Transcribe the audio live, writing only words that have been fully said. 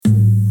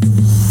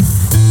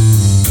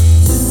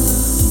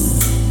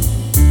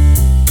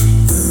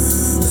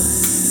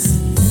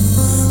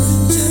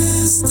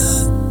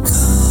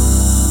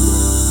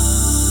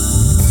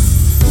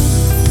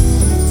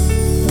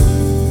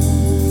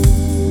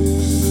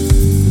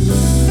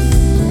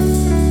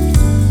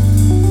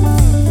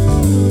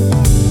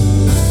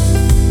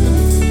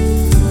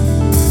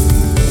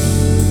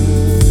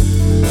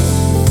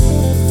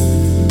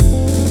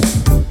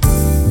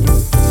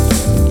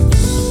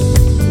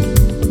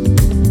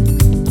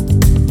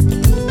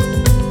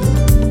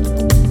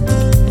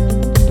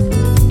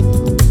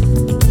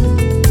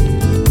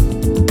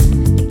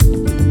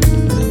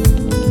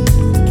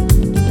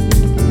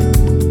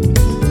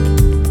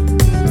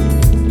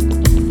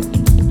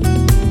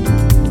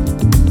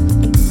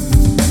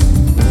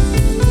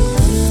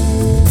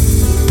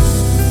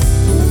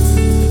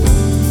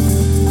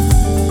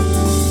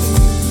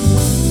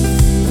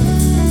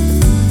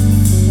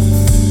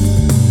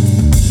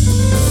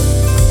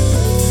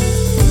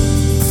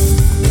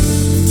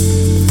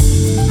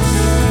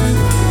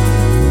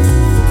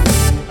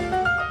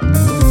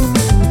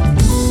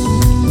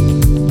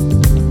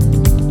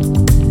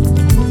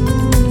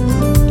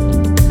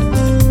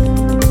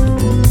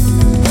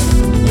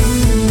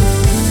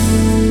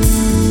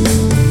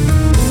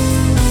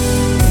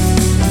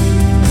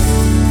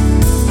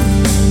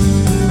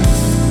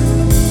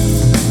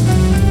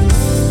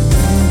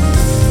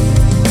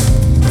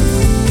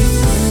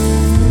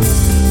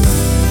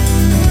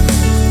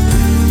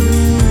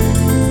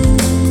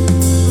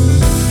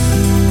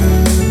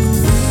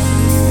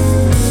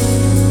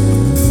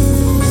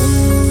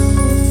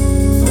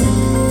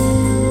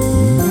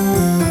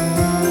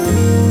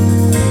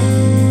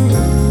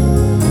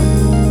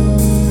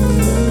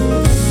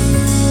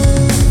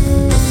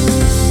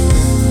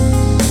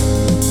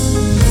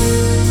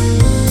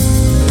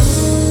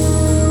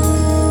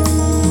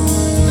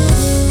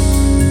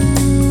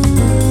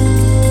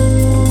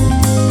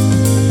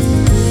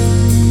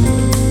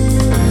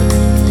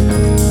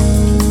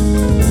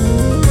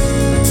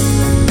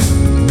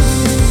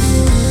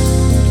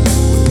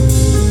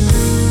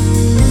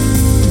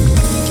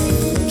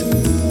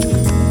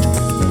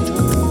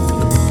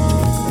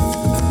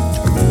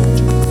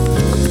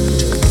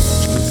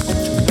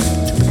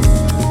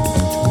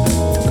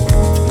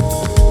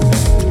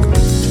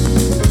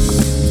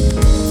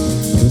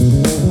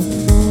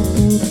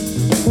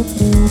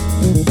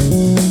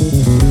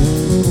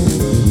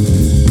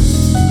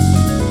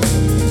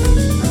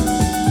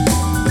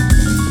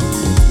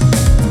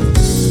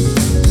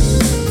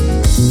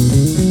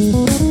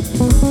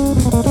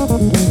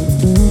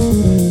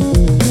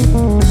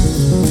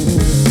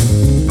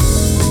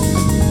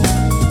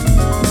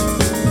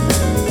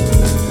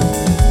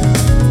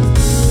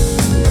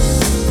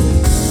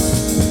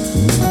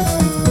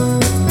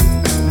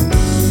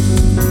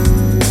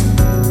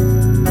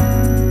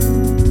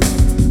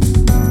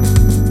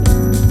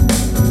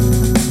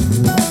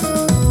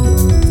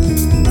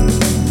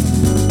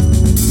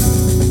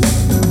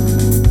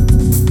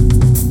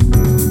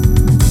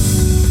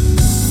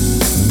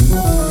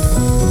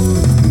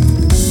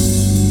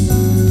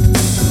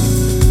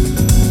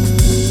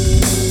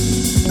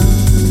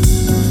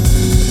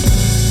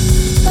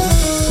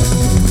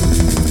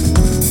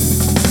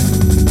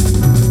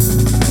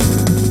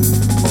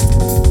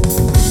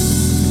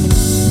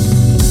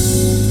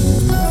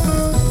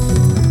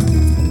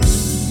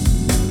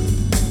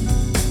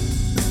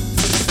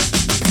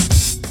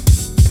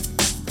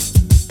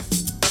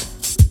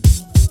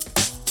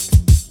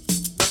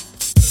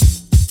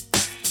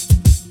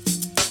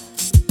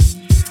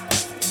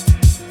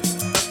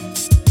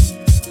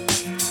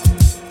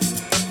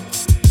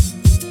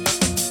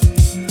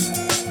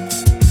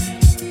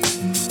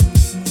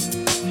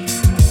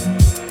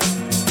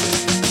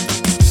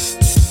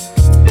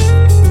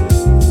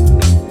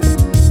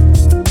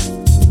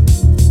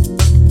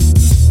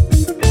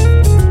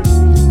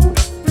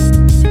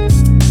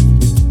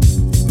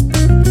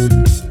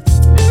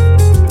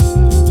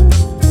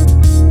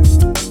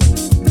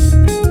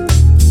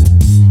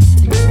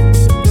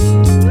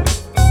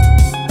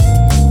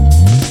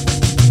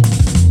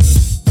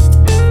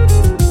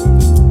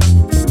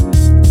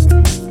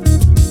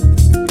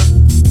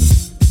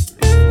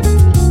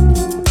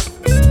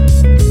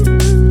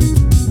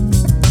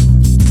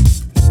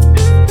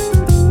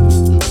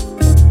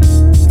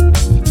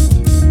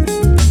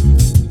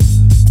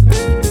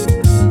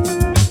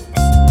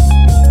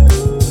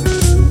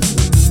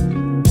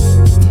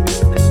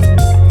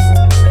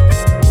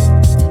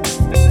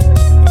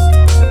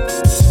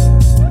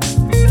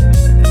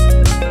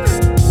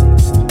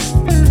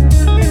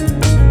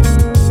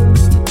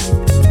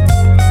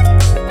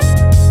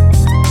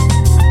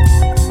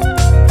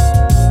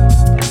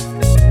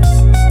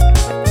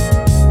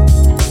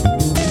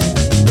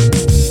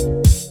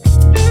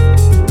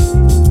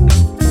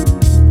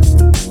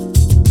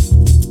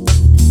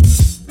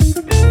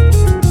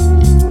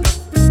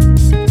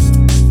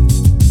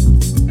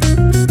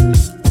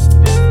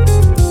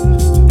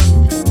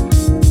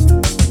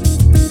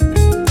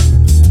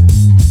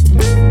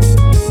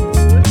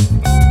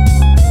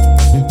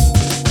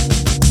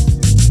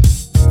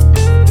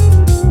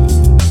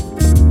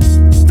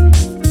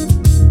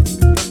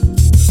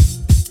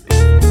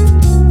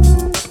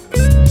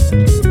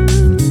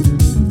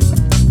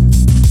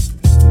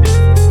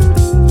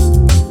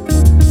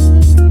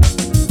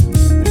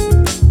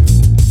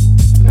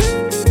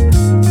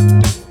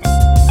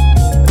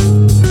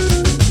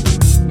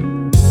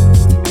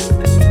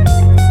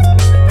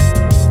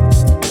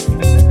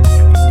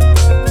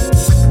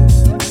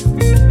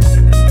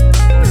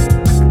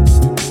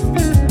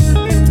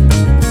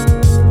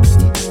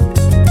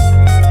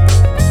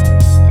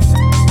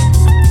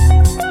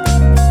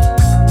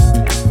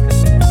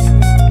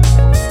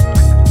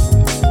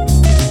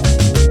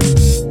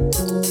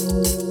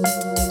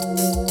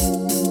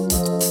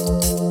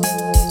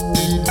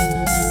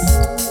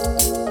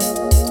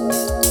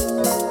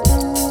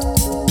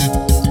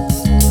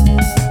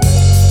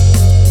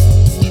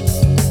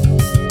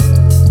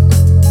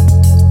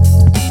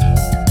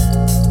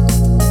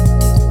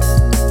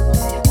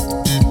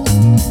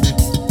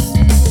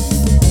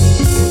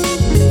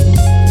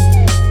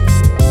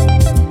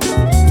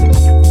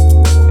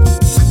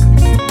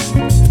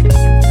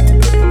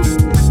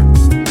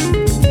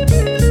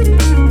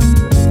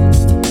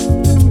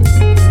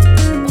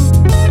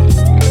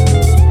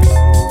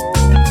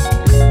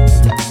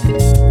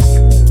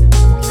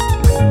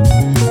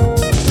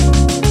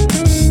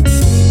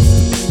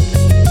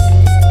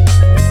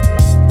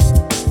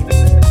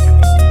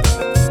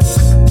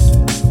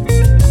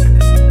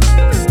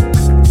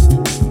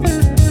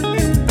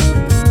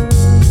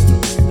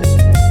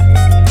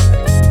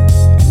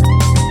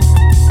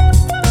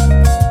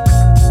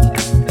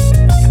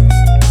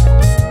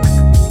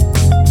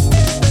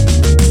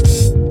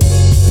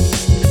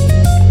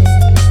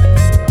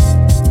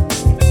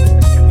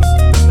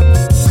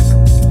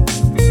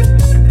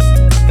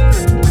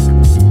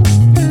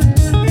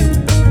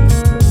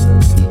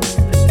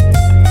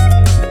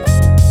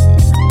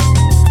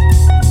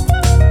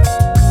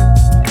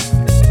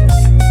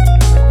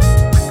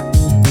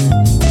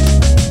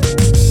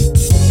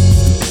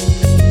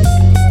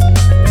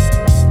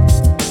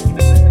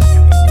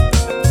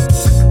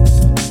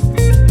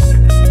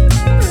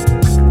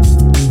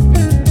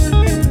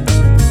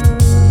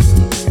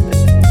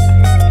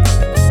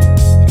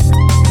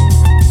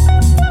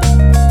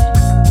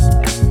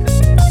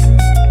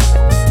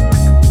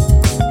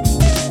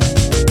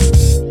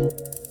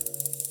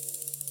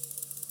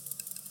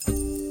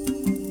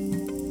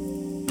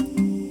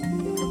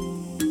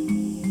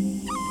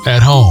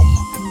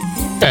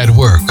at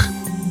work,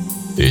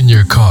 in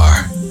your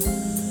car,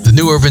 the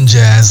New Urban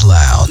Jazz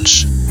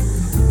Lounge.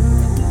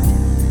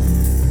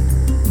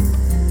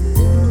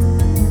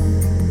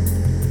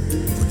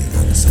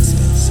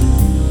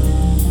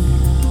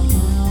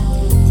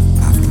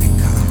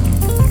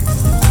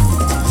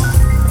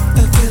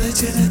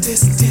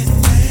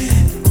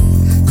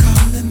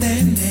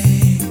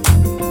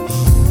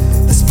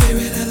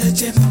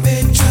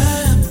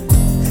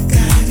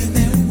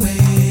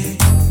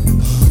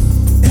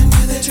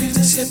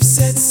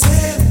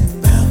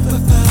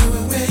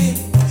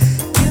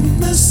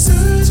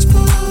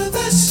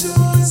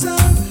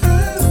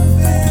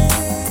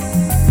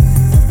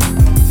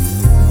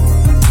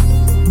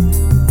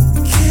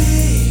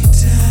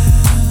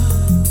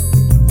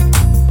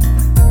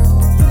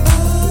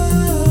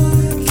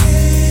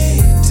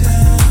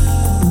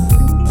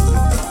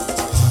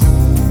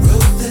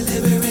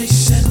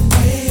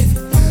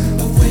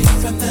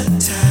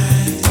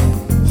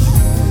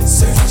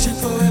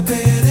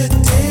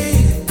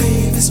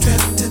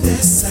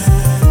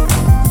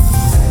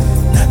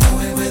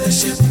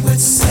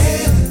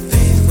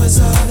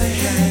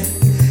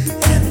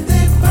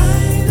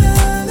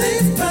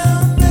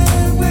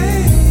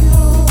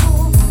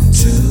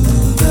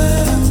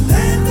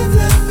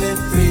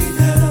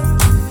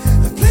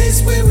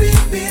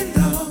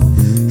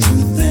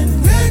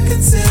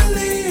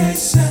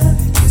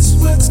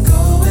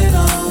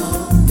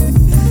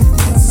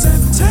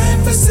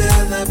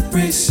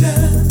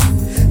 Reconciliation.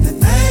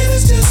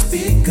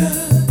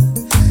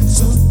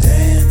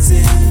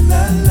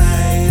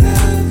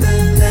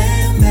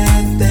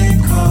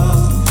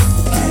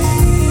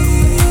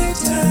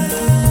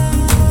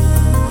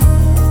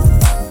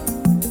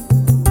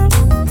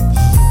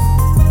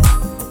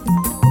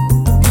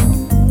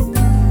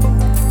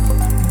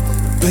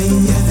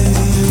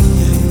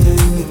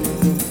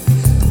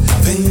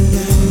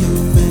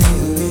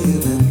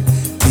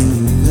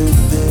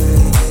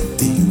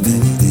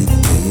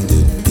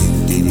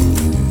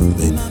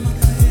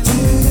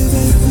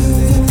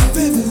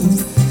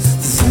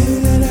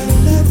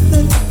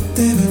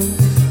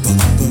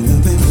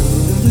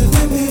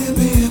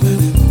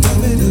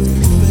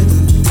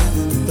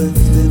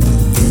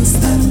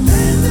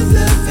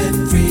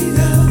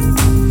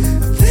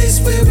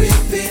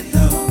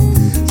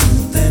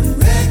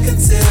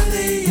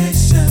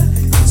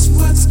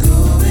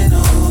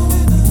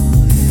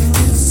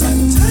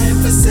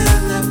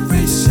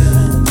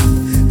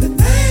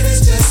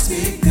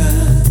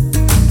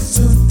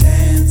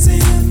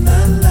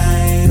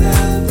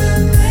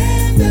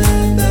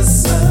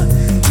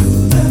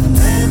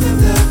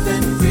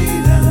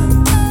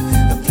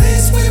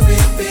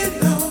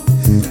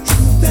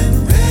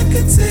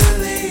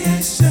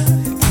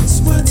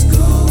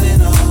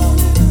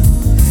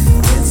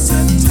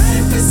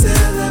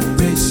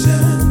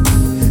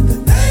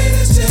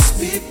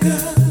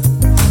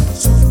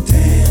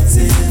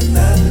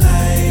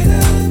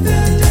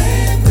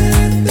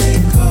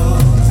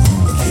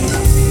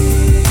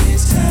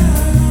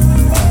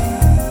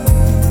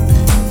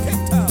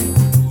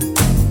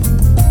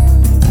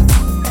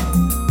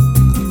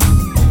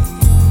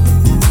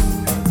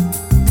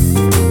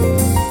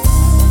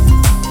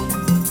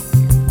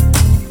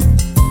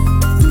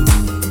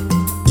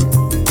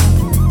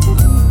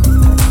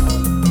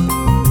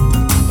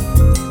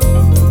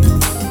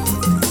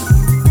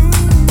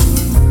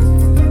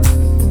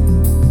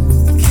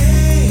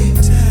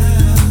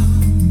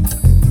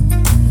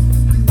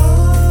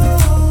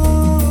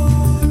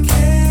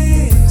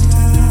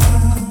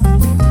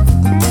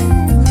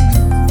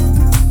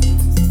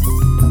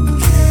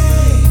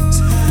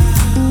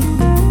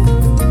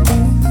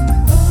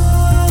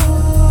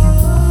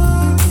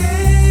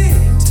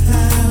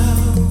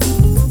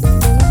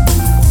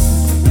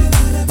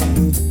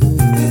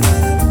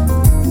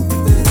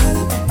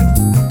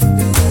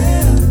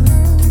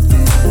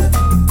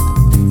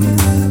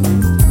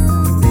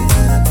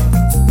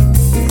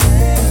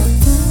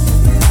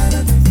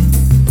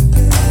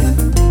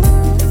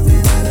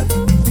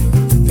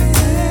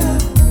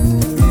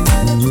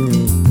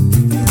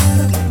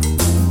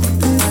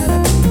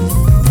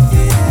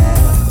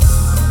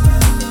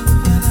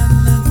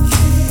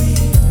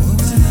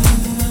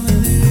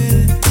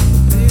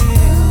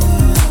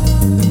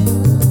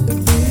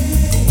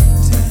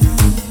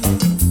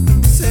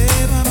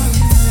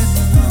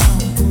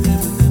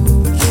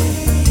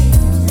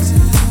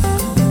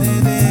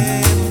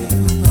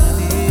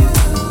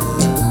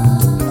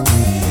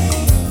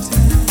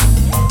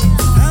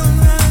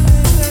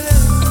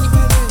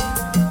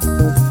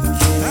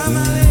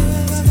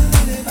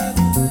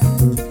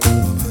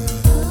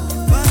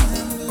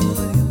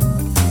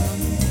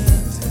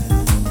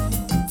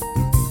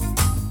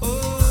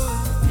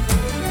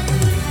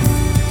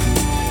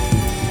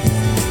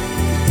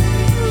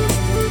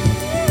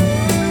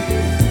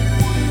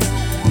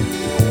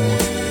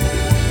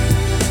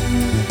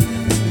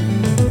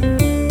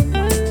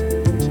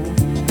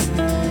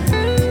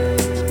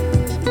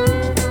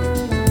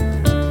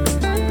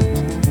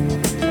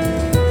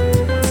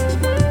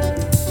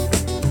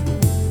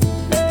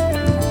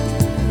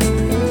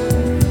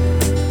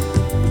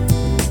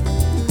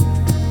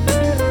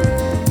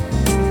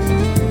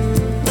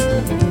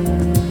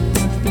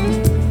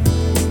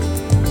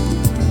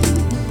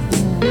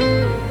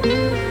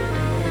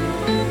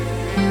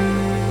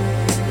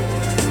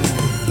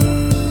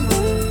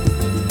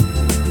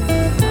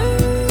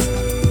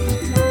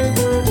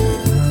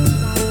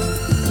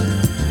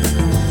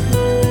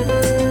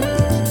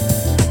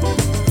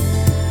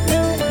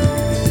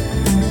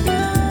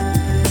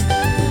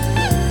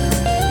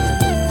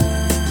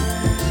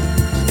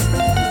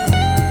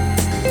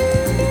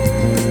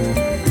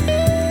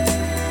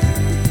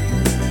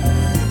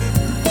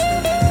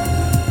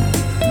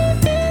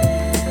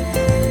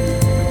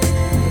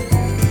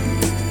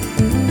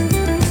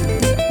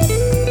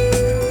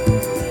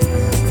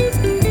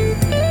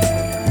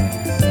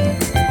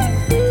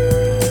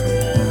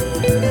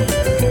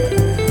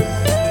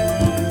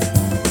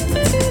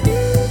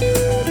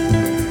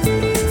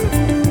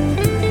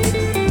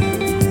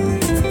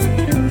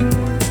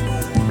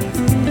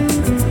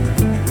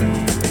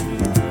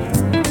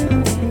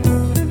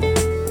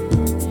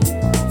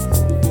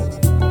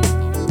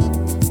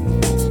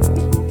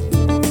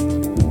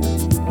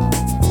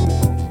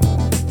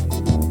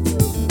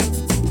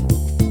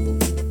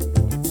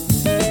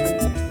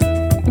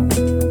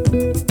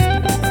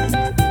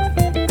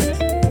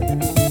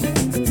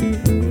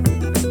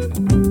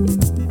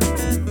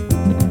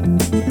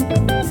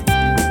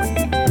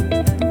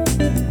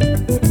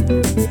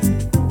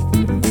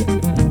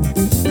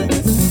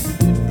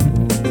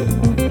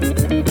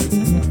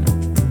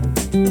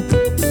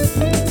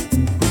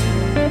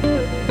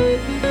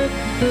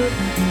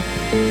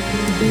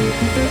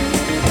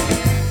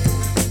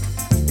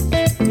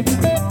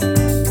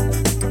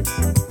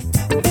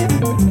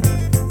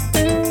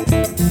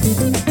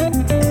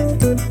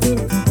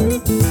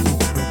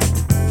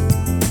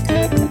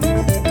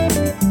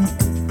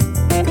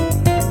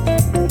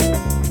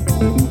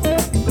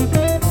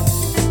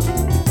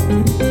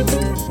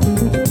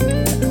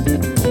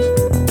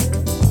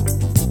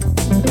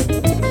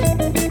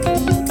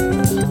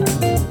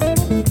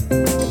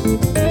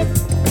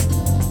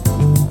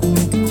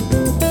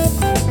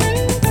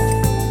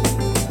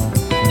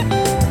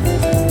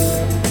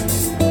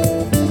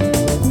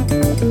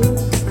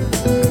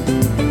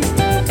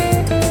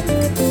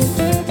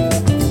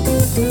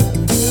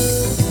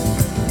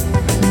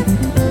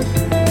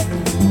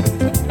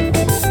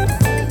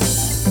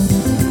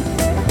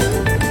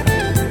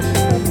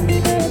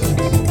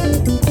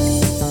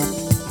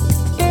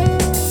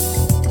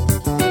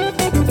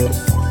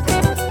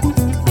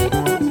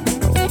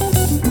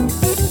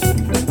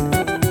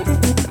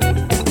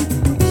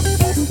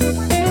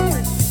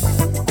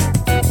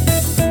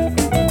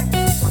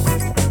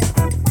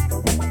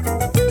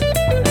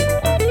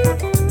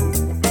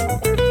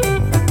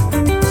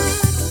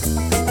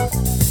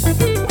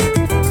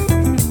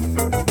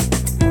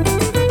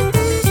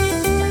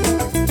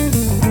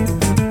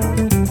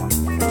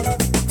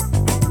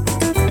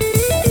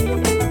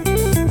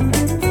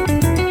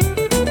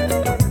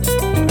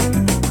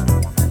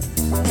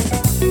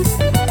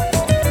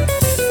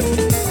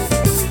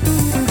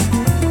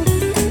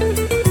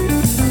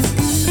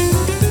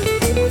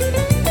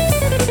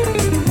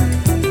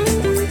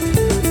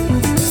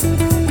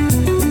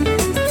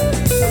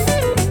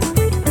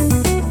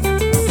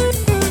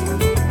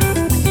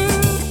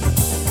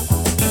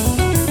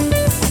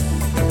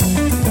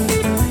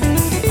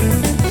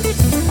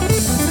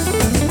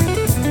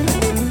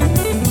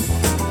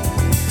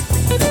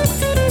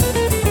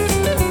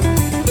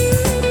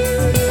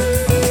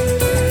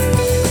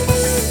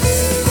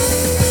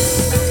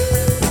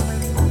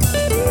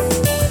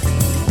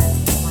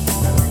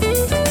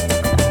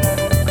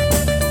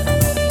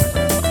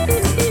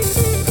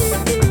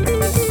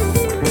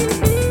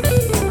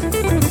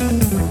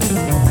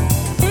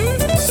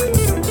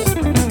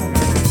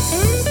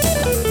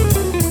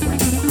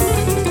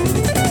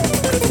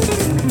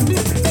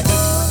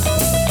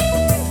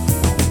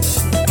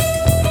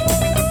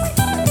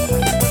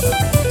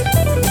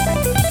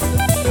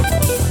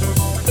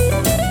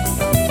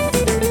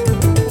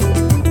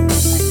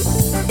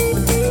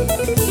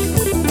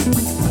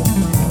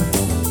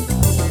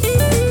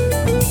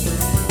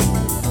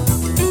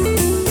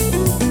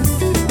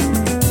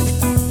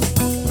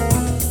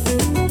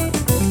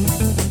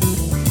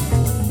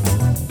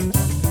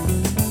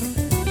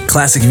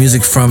 Classic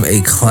music from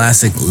a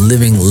classic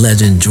living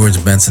legend,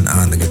 George Benson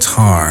on the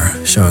guitar,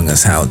 showing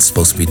us how it's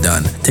supposed to be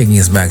done, taking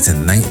us back to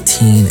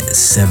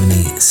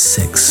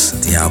 1976.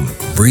 The album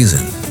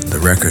Breezin', the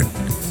record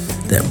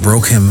that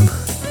broke him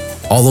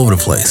all over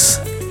the place.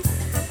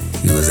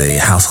 He was a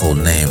household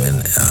name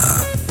in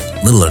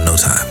little or no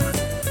time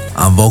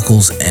on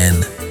vocals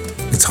and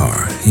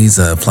guitar. He's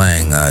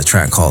playing a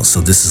track called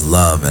So This Is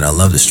Love, and I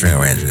love the string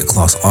arrangement.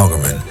 Klaus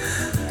Augerman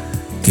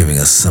giving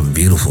us some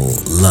beautiful,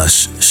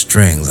 lush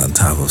strings on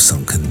top of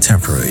some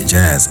contemporary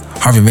jazz.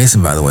 Harvey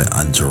Mason, by the way,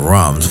 on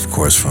drums, of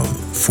course, from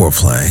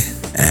Foreplay.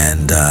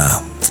 And,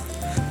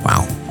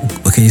 wow,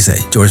 what can you say?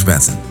 George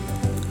Benson.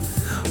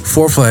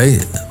 Foreplay,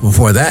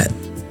 before that,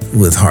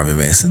 with Harvey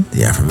Mason,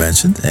 the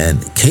aforementioned,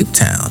 and Cape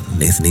Town.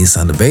 Nathan East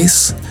on the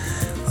bass,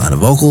 on the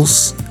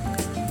vocals,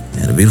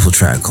 and a beautiful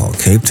track called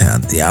Cape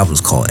Town. The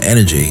album's called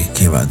Energy,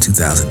 came out in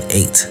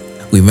 2008.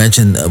 We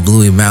mentioned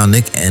Bluey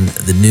Maunick and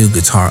the new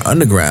Guitar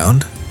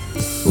Underground.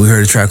 We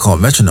heard a track called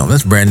Metronome.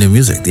 That's brand new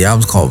music. The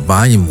album's called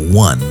Volume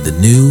 1, the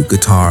new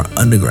Guitar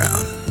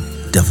Underground.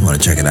 Definitely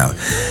want to check it out.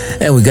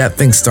 And we got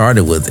things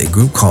started with a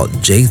group called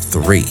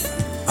J3.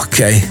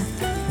 Okay,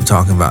 we're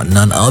talking about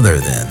none other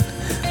than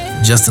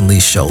Justin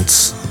Lee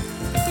Schultz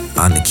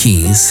on the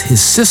keys,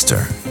 his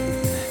sister,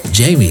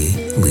 Jamie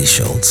Lee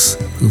Schultz,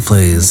 who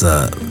plays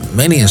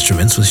many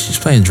instruments, but she's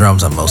playing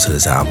drums on most of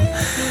this album,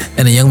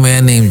 and a young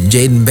man named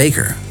Jaden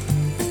Baker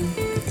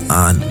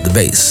on the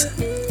bass.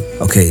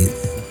 Okay,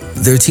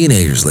 they're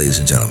teenagers, ladies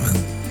and gentlemen.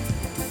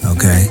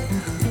 Okay,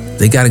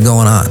 they got it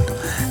going on.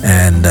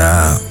 And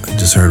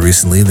just heard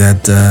recently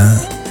that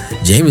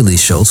Jamie Lee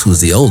Schultz, who's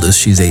the oldest,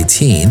 she's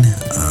 18,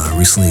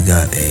 recently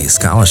got a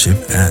scholarship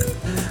at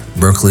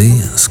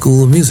Berklee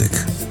School of Music.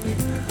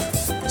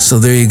 So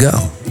there you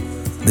go.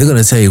 They're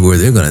going to tell you where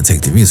they're going to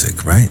take the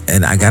music, right?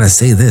 And I got to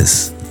say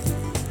this.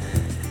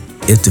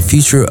 If the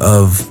future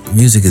of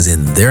music is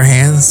in their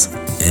hands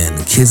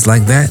and kids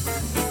like that,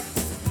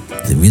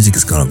 the music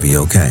is going to be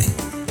okay.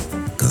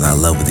 Because I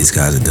love what these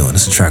guys are doing.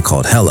 It's a track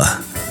called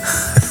Hella.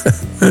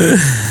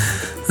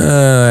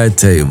 I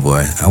tell you,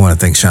 boy, I want to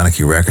thank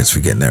Shawnee Records for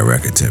getting that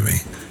record to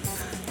me.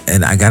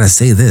 And I got to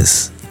say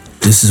this.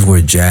 This is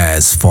where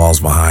jazz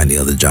falls behind the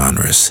other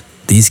genres.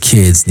 These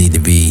kids need to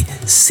be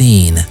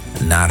seen,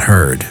 not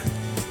heard.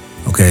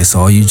 Okay, so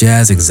all you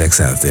jazz execs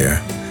out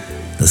there,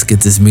 let's get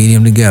this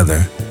medium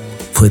together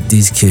put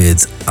these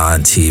kids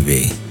on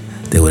TV.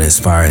 They would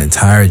inspire an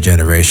entire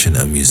generation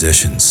of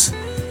musicians.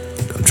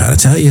 I'm trying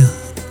to tell you.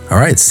 All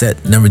right,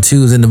 set number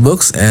 2 is in the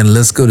books, and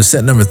let's go to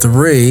set number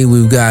 3.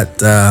 We've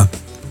got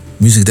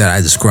music that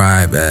I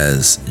describe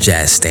as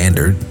jazz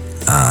standard.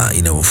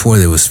 Before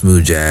there was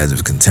smooth jazz, there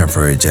was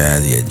contemporary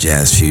jazz, you had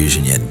jazz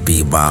fusion, you had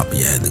bebop,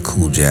 you had the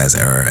cool jazz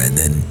era, and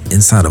then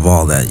inside of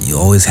all that, you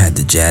always had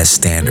the jazz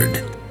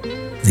standard,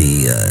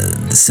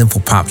 the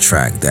simple pop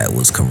track that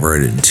was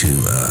converted into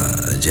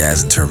a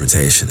jazz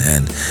interpretation.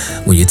 And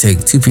when you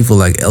take two people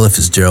like Ella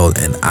Fitzgerald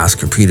and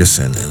Oscar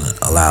Peterson and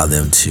allow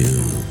them to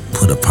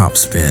put a pop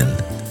spin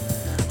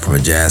from a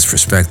jazz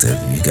perspective,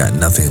 you got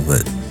nothing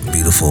but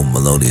beautiful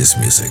melodious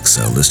music.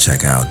 So let's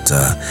check out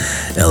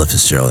Ella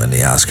Fitzgerald and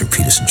the Oscar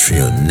Peterson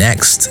Trio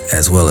next,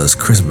 as well as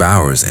Kris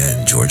Bowers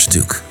and George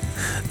Duke.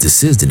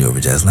 This is the New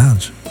Urban Jazz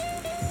Lounge.